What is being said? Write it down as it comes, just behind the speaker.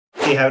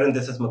Hey everyone,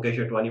 this is Mukesh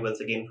Otwani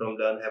once again from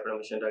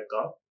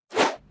learnhypermission.com.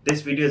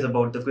 This video is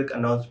about the quick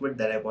announcement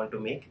that I want to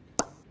make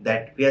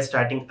that we are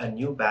starting a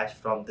new batch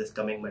from this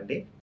coming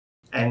Monday,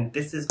 and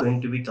this is going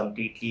to be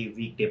completely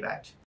weekday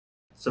batch.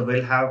 So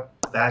we'll have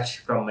batch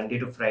from Monday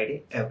to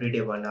Friday every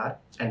day 1 hour,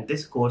 and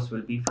this course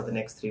will be for the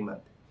next 3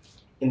 months.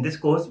 In this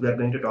course, we are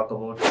going to talk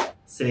about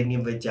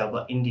Selenium with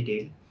Java in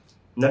detail.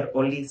 Not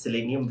only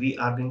Selenium, we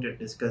are going to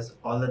discuss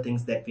all the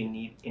things that we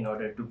need in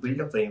order to build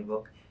a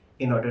framework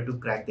in order to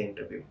crack the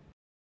interview.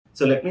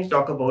 So let me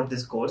talk about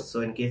this course.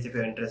 So in case if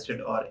you're interested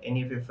or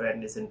any of your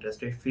friend is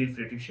interested, feel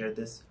free to share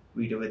this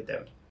video with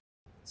them.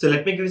 So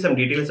let me give you some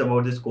details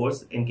about this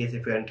course in case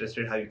if you're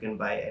interested how you can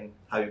buy and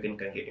how you can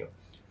continue.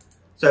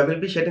 So I will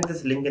be sharing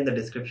this link in the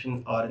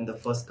description or in the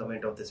first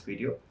comment of this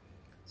video.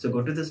 So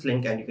go to this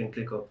link and you can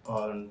click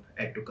on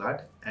add to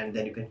cart and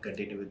then you can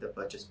continue with the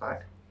purchase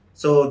part.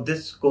 So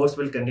this course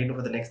will continue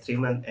for the next 3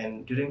 months,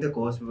 and during the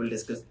course we will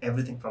discuss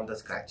everything from the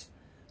scratch.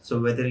 So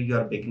whether you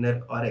are a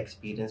beginner or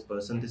experienced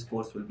person, this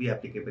course will be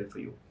applicable for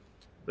you.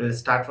 We'll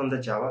start from the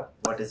Java.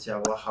 What is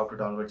Java? How to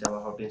download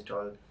Java? How to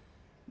install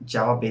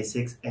Java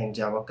basics and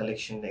Java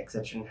collection,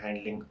 exception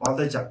handling, all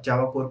the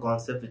Java core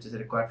concept which is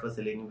required for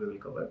Selenium we will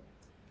cover.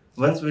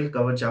 Once we'll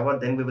cover Java,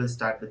 then we will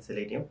start with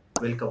Selenium.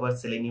 We'll cover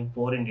Selenium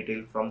 4 in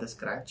detail from the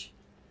scratch.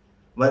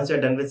 Once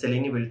we're done with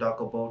Selenium, we'll talk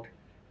about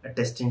a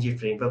TestNG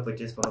framework, which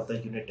is one of the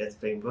unit test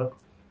framework.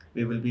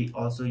 We will be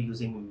also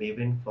using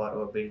Maven for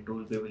our build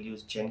tool. We will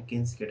use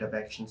Jenkins, GitHub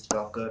Actions,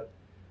 Docker.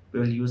 We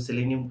will use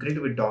Selenium Grid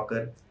with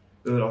Docker.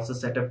 We will also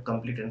set up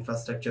complete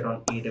infrastructure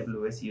on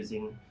AWS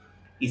using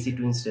EC2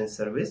 instance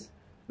service,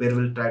 where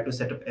we'll try to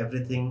set up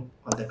everything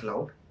on the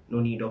cloud. No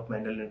need of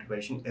manual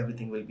intervention.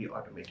 Everything will be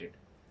automated.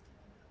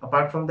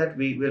 Apart from that,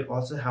 we will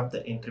also have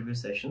the interview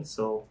sessions.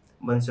 So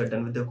once you're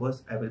done with the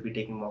course, I will be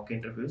taking mock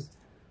interviews,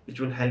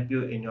 which will help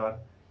you in your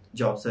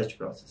job search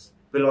process.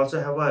 We'll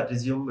also have a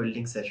resume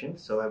building session.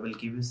 So I will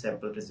give you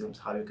sample resumes,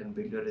 how you can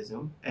build your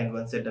resume. And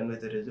once you're done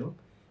with the resume,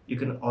 you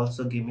can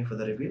also give me for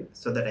the review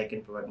so that I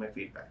can provide my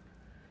feedback.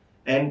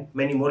 And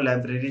many more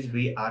libraries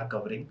we are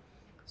covering.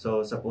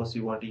 So suppose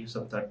you want to use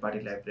some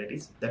third-party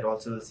libraries, that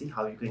also will see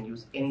how you can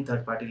use any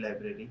third-party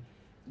library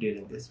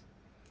during this.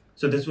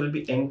 So this will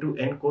be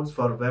end-to-end course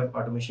for web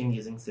automation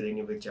using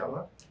Selenium with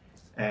Java.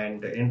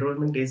 And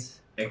enrollment is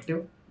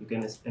active. You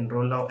can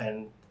enroll now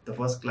and the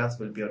first class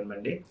will be on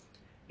Monday.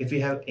 If you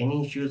have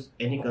any issues,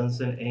 any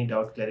concern, any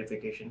doubt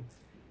clarification,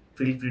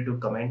 feel free to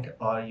comment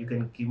or you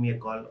can give me a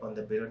call on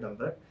the below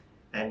number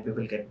and we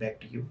will get back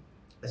to you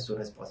as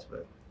soon as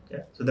possible.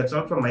 Yeah. So that's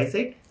all from my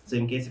side. So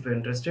in case if you're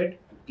interested,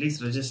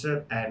 please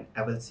register and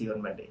I will see you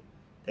on Monday.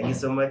 Thank you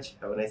so much.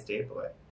 Have a nice day. Bye-bye.